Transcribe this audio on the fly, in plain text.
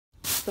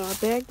So I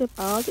bagged up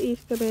all the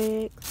Easter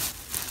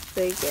eggs.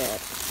 They got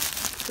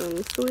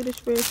some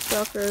Swedish fish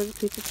suckers, a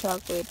piece of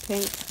chocolate,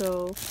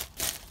 pencil,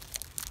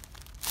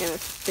 and a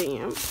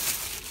stamp.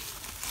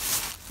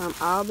 I'm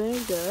all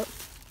bagged up.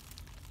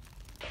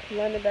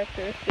 London back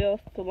there is still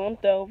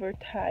slumped over,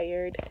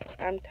 tired.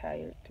 I'm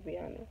tired, to be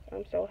honest.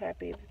 I'm so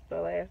happy this is the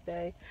last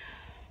day.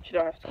 She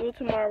don't have school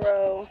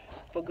tomorrow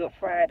for Good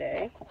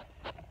Friday.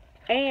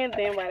 And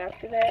then right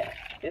after that,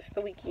 it's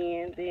the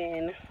weekend.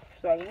 Then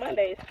starting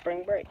Monday is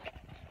spring break.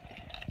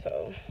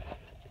 So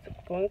it's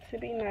going to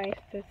be nice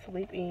to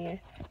sleep in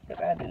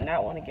because I did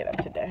not want to get up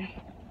today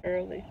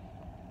early.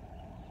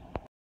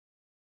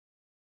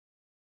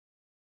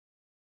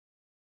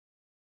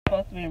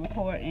 Supposed to be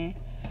recording,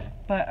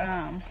 but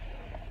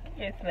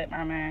it slipped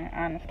my mind.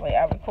 Honestly,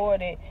 I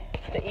recorded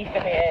the Easter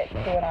egg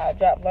when I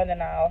dropped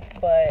London off,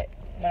 but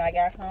when I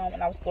got home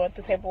and I was going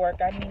through paperwork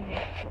I needed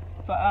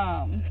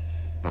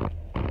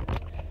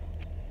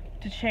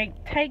to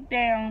take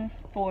down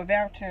for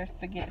vouchers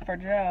to get for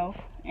Joe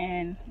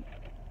and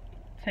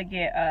to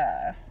get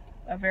a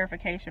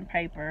verification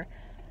paper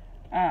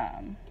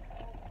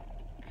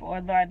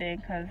for London,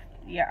 because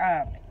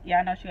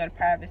y'all know she got a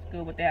private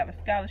school, but they have a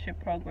scholarship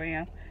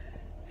program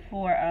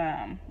for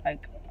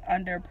like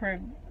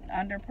underprivileged,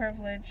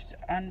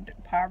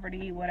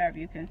 poverty, whatever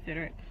you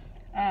consider it,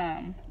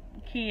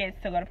 kids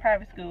to go to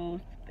private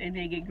schools and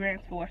then get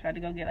grants for. So I had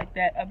to go get like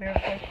that a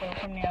verification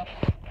from them.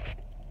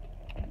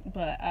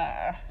 But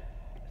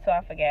so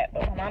I forgot.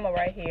 But my mama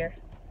right here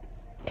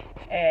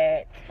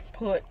at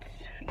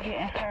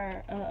getting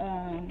her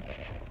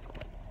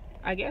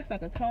I guess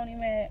like a Coney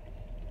mat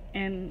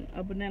and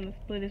a banana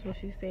split is what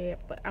she said.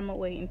 But I'm gonna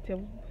wait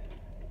until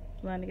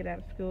London get out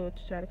of school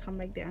to try to come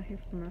back down here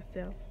for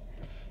myself.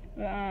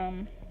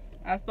 I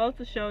was supposed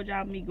to show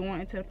y'all me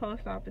going into the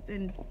post office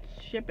and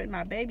shipping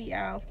my baby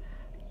off,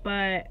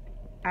 but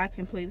I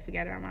completely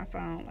forgot it on my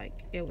phone. Like,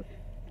 it was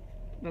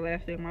the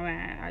last thing on my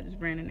mind. I just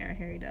ran in there and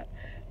hurried up.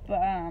 But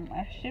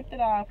I shipped it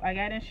off. I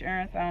got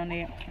insurance on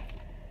it,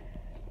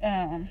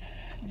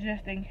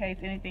 just in case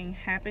anything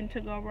happened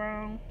to go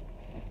wrong,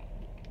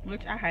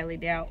 which I highly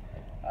doubt.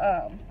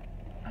 I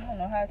don't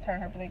know how to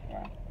turn her blink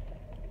around.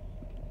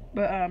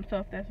 But so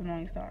if that's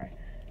annoying, sorry.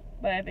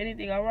 But if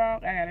anything go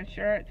wrong, I got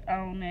insurance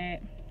on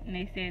it, and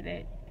they said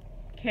that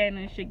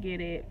Canon should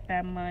get it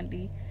by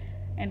Monday,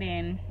 and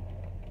then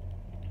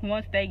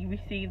once they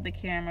receive the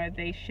camera,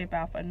 they ship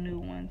out a new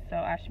one. So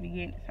I should be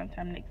getting it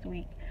sometime next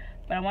week.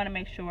 But I want to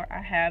make sure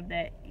I have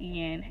that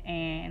in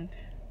and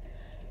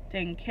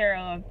taken care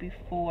of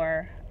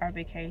before our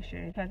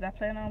vacation, because I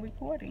plan on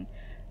recording.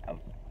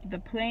 The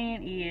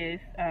plan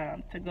is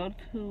to go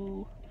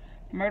to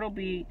Myrtle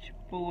Beach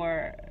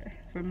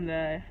from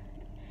the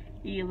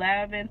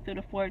 11th through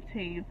the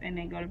 14th, and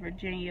then go to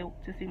Virginia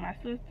to see my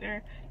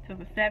sister till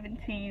the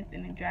 17th,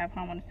 and then drive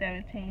home on the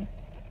 17th.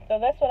 So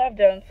that's what I've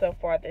done so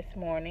far this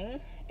morning.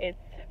 It's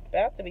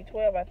about to be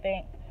 12, I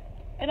think.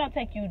 It don't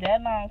take you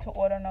that long to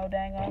order no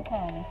dang on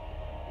pony.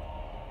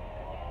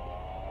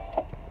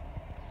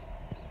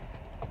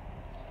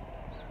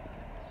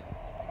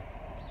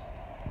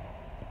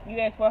 You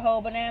asked for a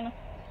whole banana?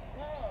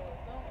 No,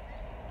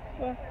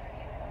 don't. Well,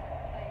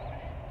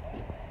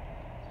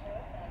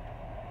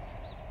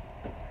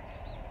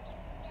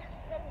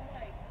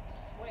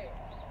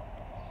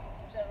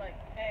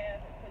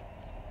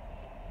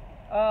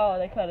 oh,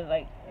 they cut it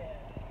like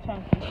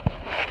chunky,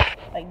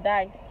 like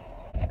dice.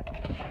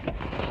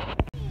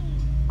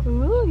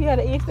 Ooh, you had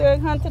an Easter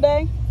egg hunt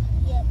today?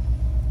 Yep.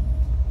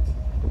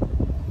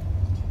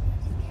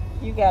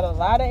 You got a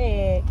lot of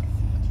eggs.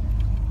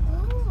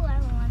 Ooh, I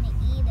want to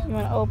eat them. You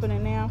want to open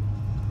it now?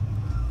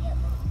 Yep.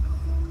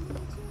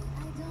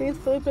 He's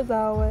asleep as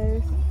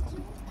always.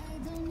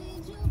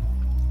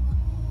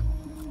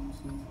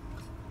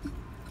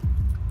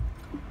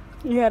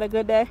 You had a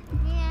good day?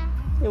 Yeah.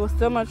 It was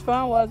so much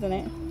fun, wasn't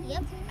it?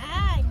 Yep.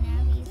 Ah,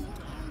 now he's scared.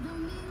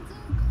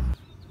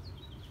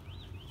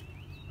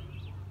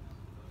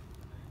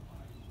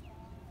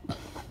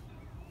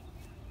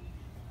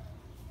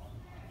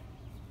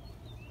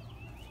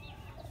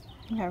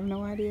 I have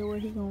no idea where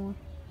he's going.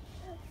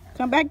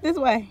 Come back this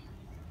way.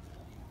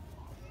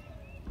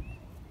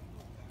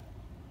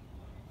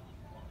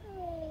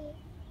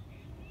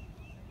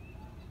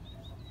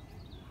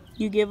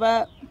 You give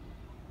up?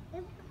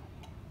 Yep.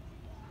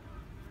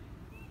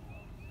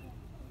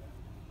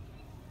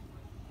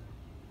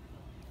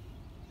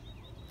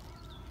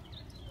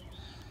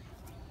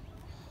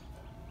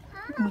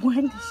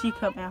 When did she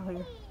come out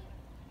here?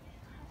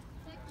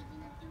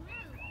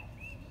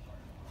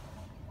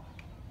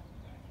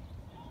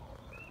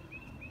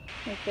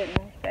 It's sitting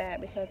outside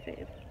because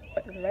it's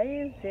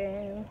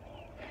blazing.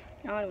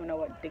 I don't even know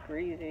what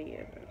degrees it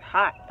is. It's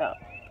hot though.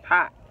 It's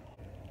hot.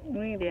 We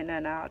ain't did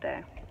nothing all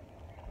day.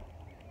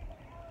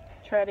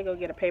 Tried to go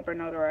get a paper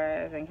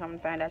notarized and come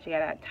and find out you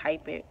gotta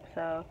type it.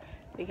 So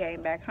we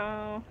came back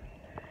home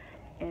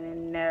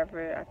and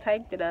I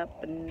typed it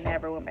up and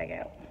never went back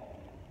out.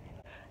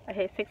 I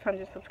hit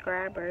 600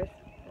 subscribers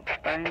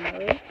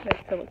finally.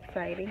 That's so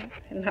exciting.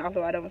 And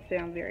although I don't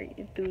sound very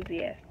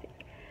enthusiastic,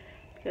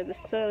 because the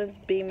sun is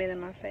beaming in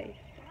my face.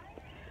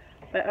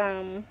 But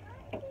I'm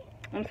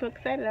so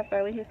excited. I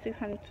finally hit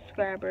 600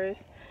 subscribers,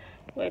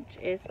 which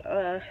is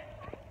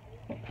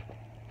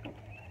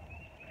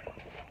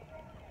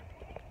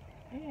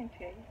he didn't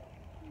tell you.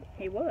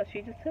 He was.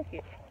 She just took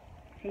it.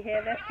 He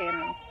had that skin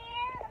on.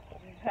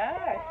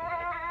 Hi.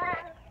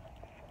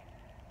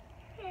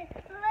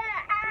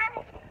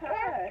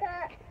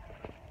 Hi.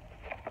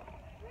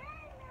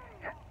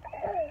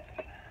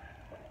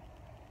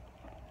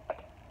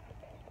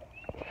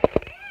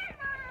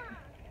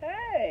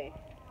 Hey.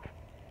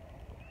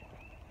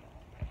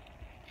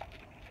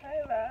 Hey,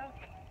 love.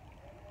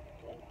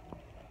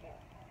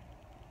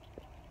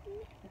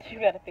 You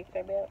gotta fix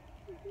that belt.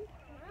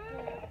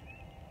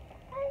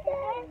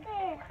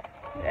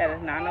 That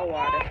is not no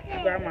water.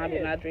 Grandma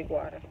did not drink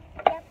water.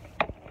 Yep.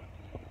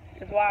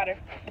 It's water.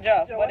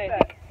 Joe, what is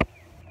it?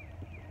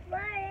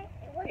 Water.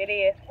 It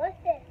is. What's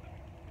this?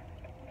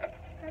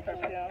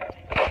 Perfume.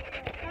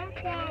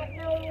 That's that.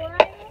 No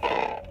water.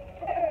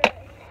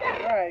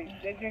 Right,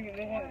 they drink it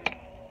in here.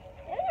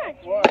 They're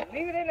not Water.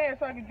 Leave it in there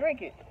so I can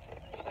drink it.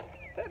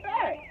 Sit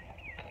back.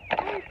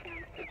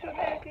 Put your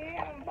back in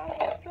on the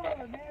bottom of the store,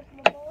 dance,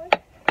 little boy.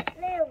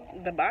 No.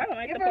 The bottom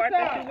ain't Give the her part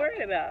that some. you're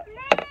worried about.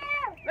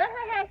 Let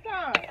her have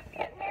some.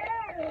 No.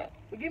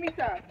 Well, give me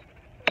some.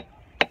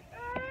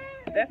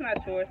 That's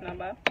not yours, no,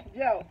 Bob.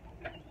 Joe,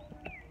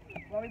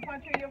 want me to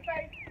punch you in your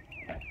face?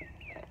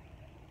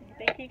 You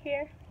think he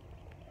care?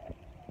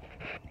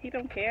 He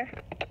don't care.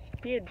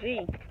 He a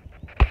G.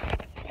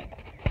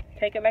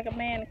 Take it like a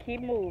man and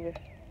keep moving.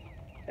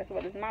 That's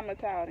what his mama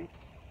taught him.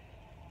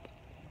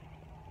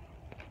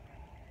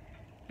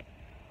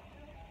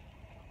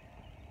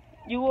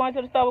 You going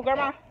to the store with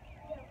Grandma?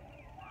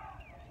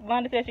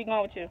 London said she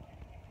going with you.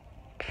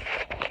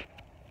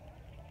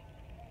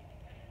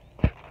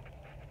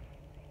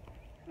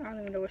 I don't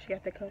even know where she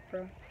got that cup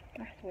from.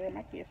 I swear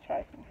my kid's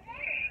trifling.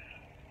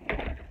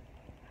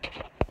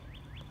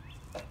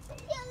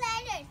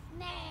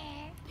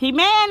 He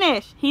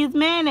managed. He's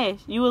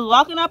managed. You was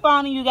walking up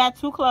on him. You got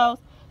too close.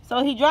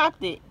 So he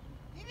dropped it.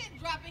 He didn't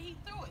drop it, he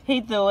threw it.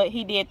 He threw it.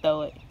 He did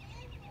throw it.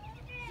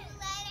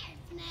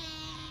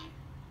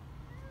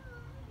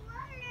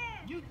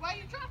 Why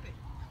you drop it?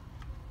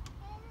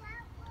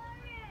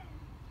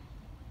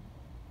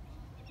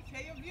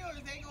 Tell your viewers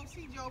they ain't gonna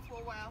see Joe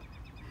for a while.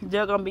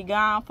 Joe gonna be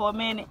gone for a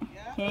minute.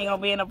 Yeah. He ain't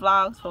gonna be in the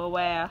vlogs for a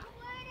while.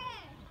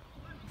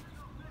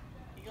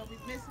 You gonna be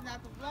missing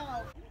out the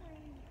vlog.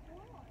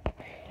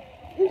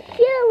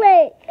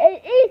 Chili.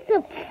 It eats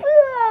the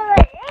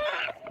food.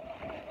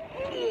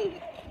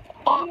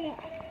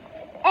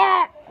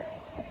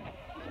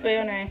 Spell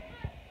your name.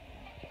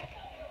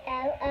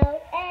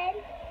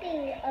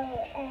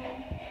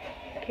 London.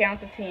 Count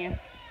to 10.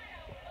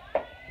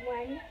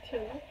 1, 2,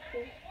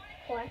 3,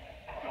 4,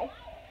 5,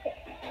 6,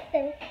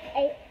 7,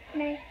 8,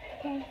 9,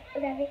 10,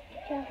 11,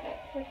 12,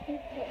 14, 15,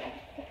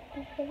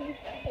 16, 17,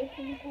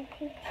 18,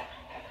 19,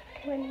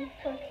 20,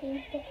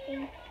 14,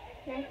 15,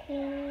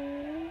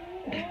 19,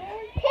 10.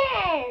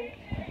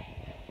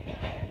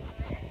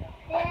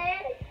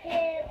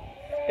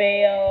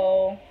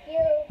 Spell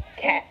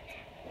cat.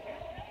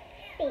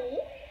 C.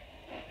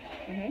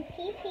 Mhm. P,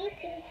 P,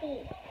 P, P.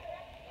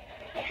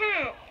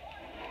 Cat.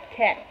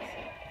 Cat.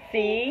 C.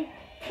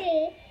 C.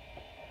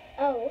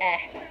 O. A.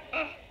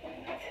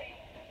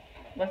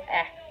 What's A?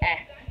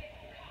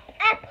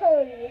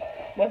 Apple.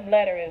 What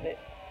letter is it?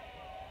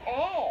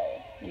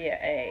 A. Yeah,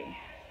 A.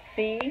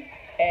 C.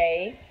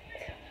 A.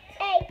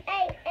 A.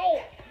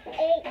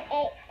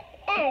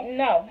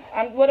 No.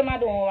 What am I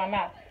doing with my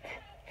mouth?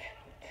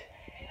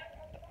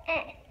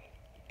 S.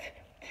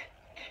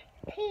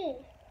 T.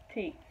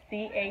 T.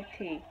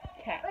 C-A-T.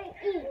 Cat.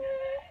 E.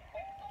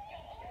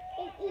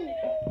 E.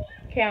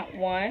 Count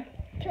 1.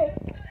 2.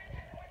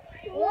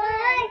 1.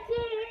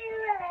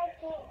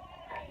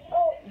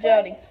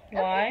 Jody.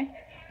 1,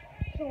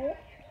 2.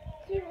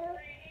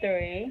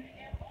 3,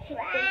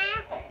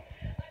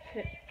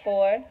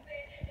 4.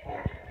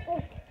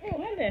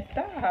 London,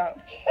 stop.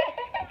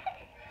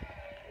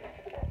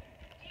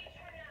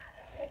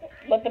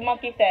 What the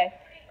monkey say?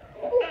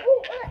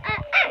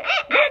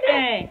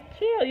 London,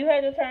 chill. You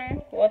had your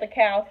turn. What the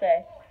cow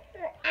say?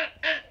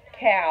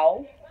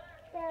 Cow.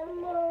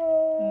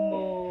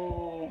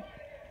 Moo.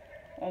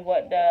 And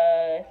what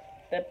does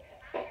the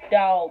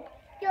dog?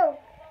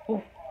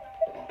 Oof.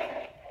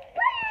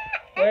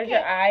 Where's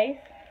your eyes?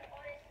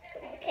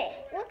 Okay,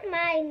 look at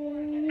my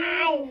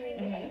eyes.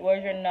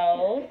 Where's your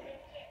nose?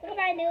 Look at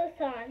my nose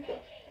on.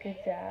 Good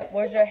job.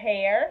 Where's your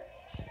hair?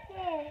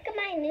 Look at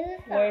my nose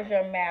on. Where's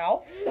your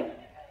mouth?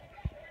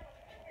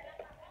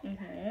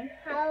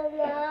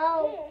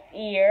 Hello.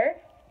 Ear.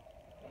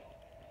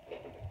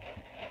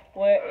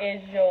 Where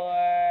is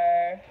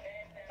your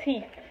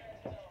teeth?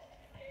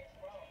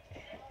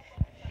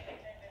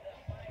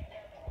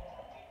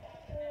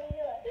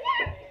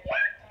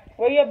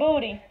 Where your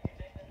booty?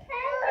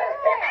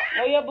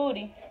 Where your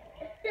booty?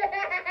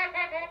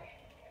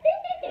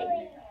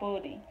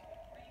 Booty.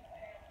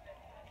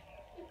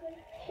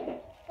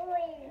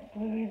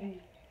 Booty.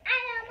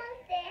 I'm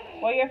almost there.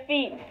 Where your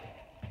feet?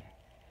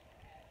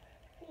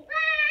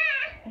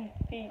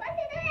 Feet.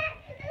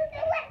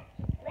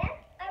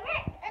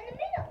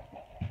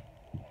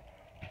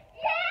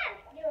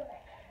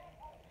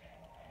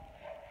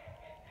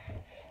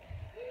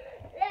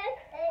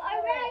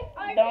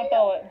 Don't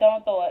throw it.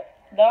 Don't throw it.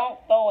 Don't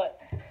throw it.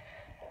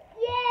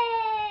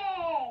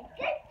 Yay!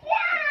 Good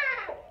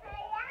job!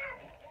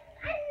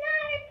 I'm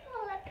not a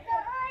pull-up.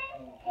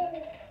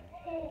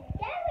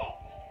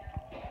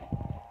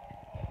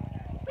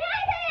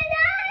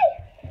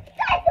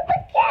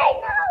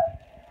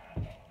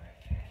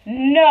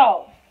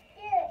 No.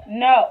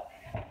 No.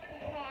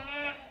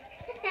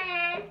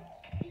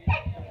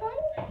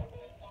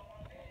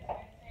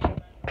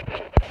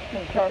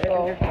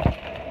 Charcoal.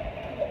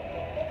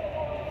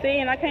 See,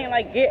 and I can't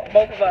like get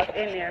both of us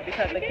in there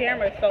because the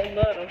camera is so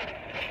little.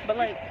 But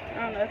like,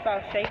 I don't know, it's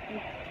all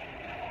shaky.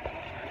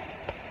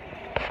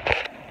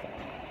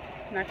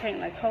 And I can't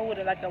like hold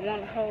it like I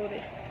want to hold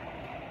it.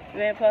 And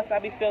then plus I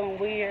be feeling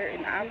weird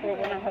and awkward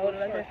when I hold it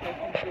like this.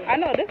 I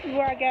know, this is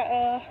where I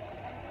got,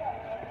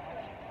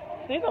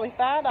 these only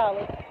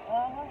 $5.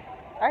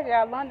 I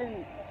got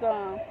London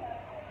some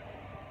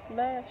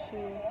last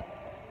year.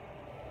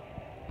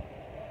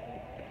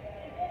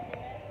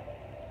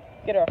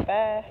 Get her a 5.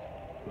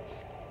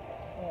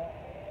 Yeah.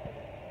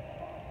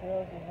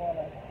 Girls just want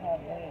to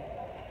have legs.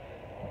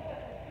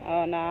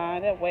 Oh, nah,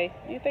 that waist.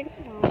 You think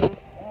so? I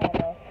don't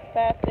know.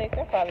 5'6",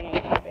 that probably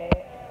ain't too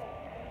bad.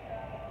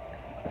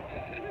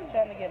 I'm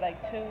trying to get like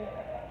 2.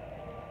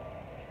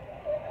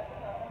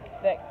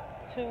 Like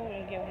 2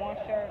 and get 1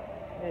 shirt.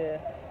 Yeah.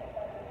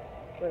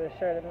 With a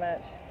shirt to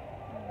match.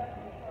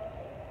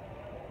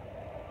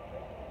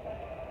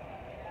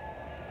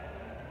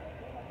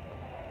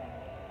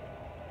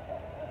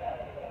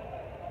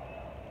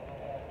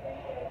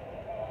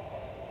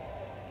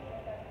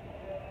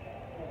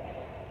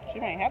 She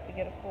might have to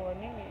get a 4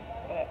 knee,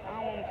 but I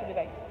don't want it to be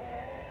like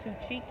too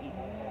cheeky.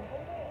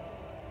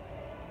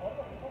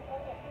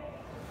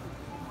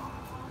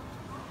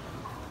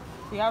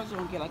 See, I was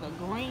gonna get like a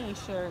green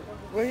shirt.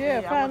 Well,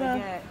 yeah, find I out.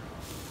 got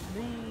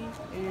these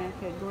and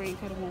the green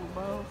could have went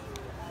both.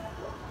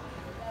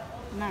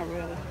 Not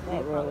really.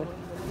 Not really.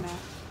 Not.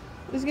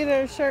 Just get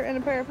her a shirt and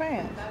a pair of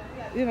pants.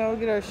 You know,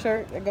 get her a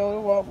shirt that go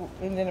to walk,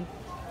 and then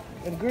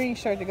a green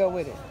shirt to go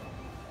with it.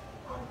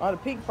 Oh, the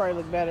pink probably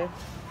look better.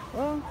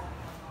 Well,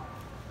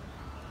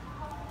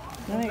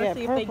 then they Let's got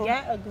see purple. if they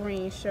got a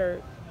green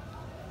shirt.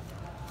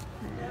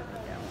 Yeah, they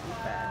got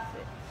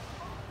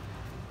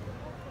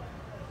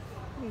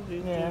one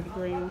 5'6". Yeah. The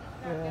green.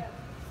 Yeah.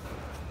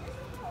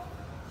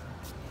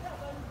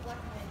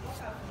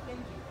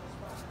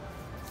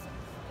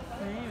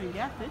 They ain't even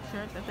got this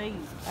shirt that they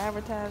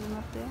advertising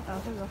up there. Oh,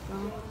 here goes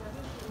some.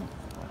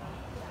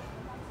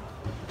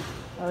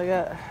 Oh, they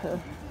got.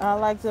 I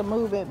like to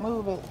move it,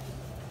 move it.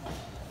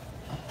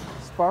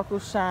 Sparkle,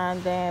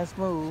 shine, dance,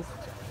 move.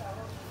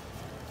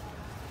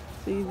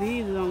 See,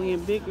 these is only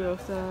in big girl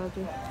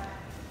sizes.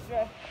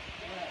 Yeah.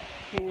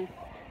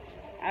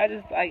 I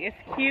just like, it's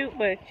cute,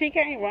 but she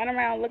can't run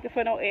around looking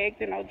for no eggs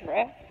and no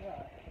dress.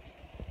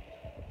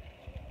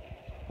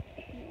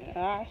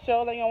 I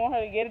sure ain't gonna want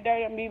her to get it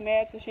dirty and be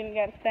mad because she didn't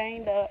got it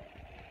stained up.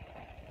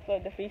 So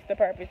it defeats the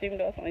purpose, even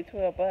though it's only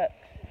 $12.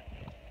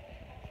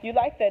 You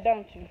like that,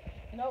 don't you?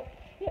 Nope.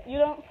 Yeah, you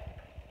don't?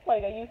 What,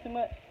 you got used too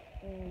much?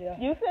 Yeah.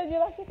 You said you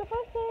liked it the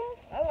first time?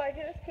 I like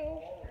it. It's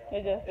cool.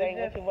 It just ain't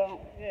what you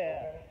want.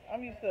 Yeah.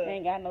 I'm used to.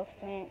 Ain't got no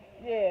stamp.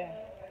 Yeah.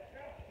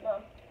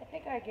 I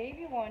think I gave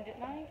you one,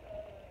 didn't I?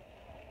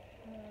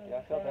 Yeah,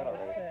 I felt that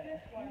already.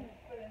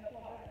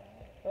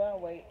 Well, I'll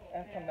wait.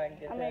 I'll come back and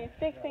get I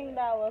that. mean,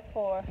 $16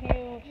 for a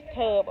huge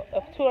tub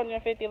of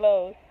 250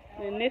 loads.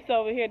 And this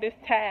over here, this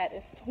Tide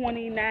is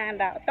 $29,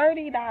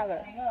 $30.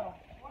 No.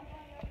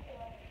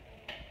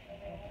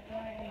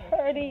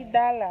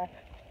 $30.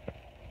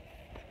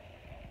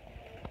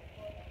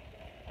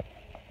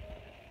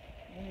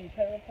 You need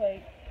paper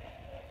plate.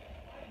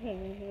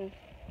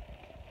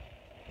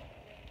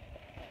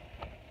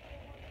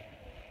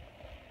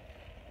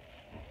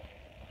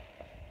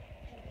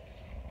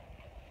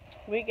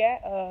 We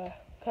got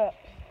cups.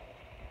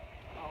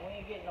 Oh, we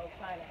ain't getting no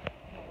china.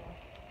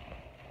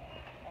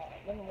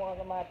 Them the ones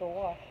I'm gonna have to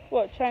wash.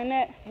 What,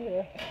 Chinette?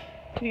 Yeah.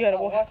 You gotta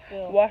I'll wash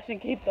them. wash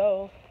and keep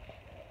those.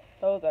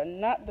 Those are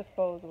not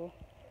disposable.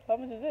 How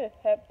much is this?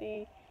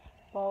 Hefty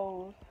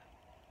bowls,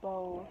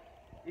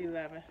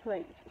 11.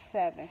 plates,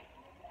 7. Where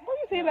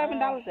you see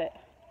 $11 at?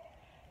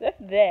 That's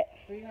that.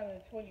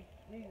 320.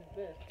 These is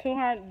this.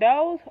 200.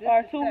 Those This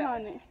are is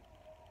 200.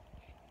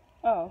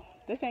 Oh,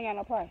 this ain't got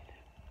no price.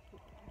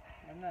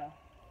 I know.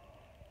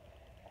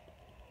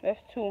 That's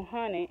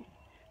 200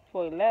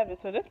 for 11.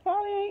 So this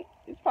probably ain't.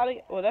 It's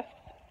probably. Well, that's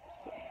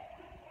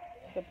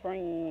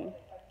Supreme.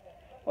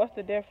 What's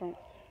the difference?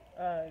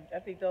 I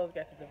think those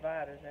got the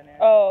dividers in there.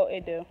 Oh,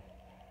 it do.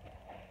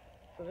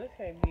 So this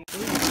can't be.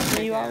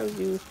 You always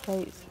use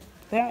plates.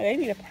 They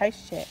need a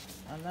price check.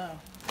 I know.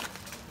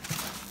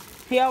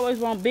 He always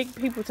want big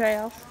people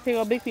towels. He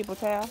want big people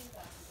towels.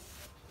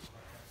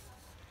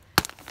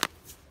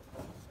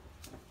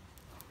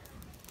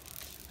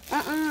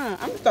 I'm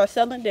gonna start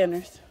selling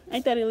dinners.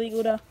 Ain't that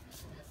illegal though?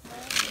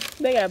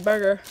 They got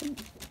burger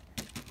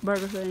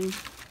things.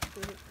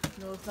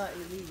 No, it's not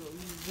illegal. You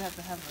just have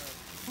to have a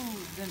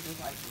food vendor's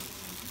license.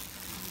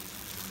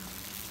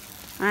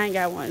 I ain't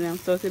got one of them,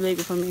 so it's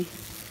illegal for me.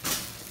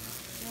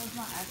 No, it's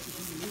not actually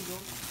illegal.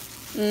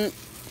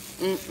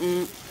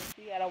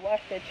 You gotta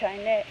wash that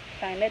Chinette.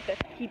 Chinette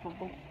that's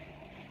keepable.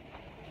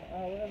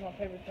 Oh, where's my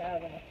paper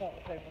towel and my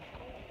salt paper?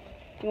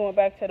 You going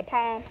back to the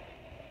palm?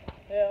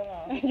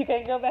 Hell no. You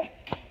can't go back?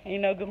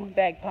 Ain't no going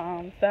back,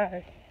 palm.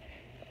 Sorry,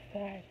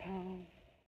 palm.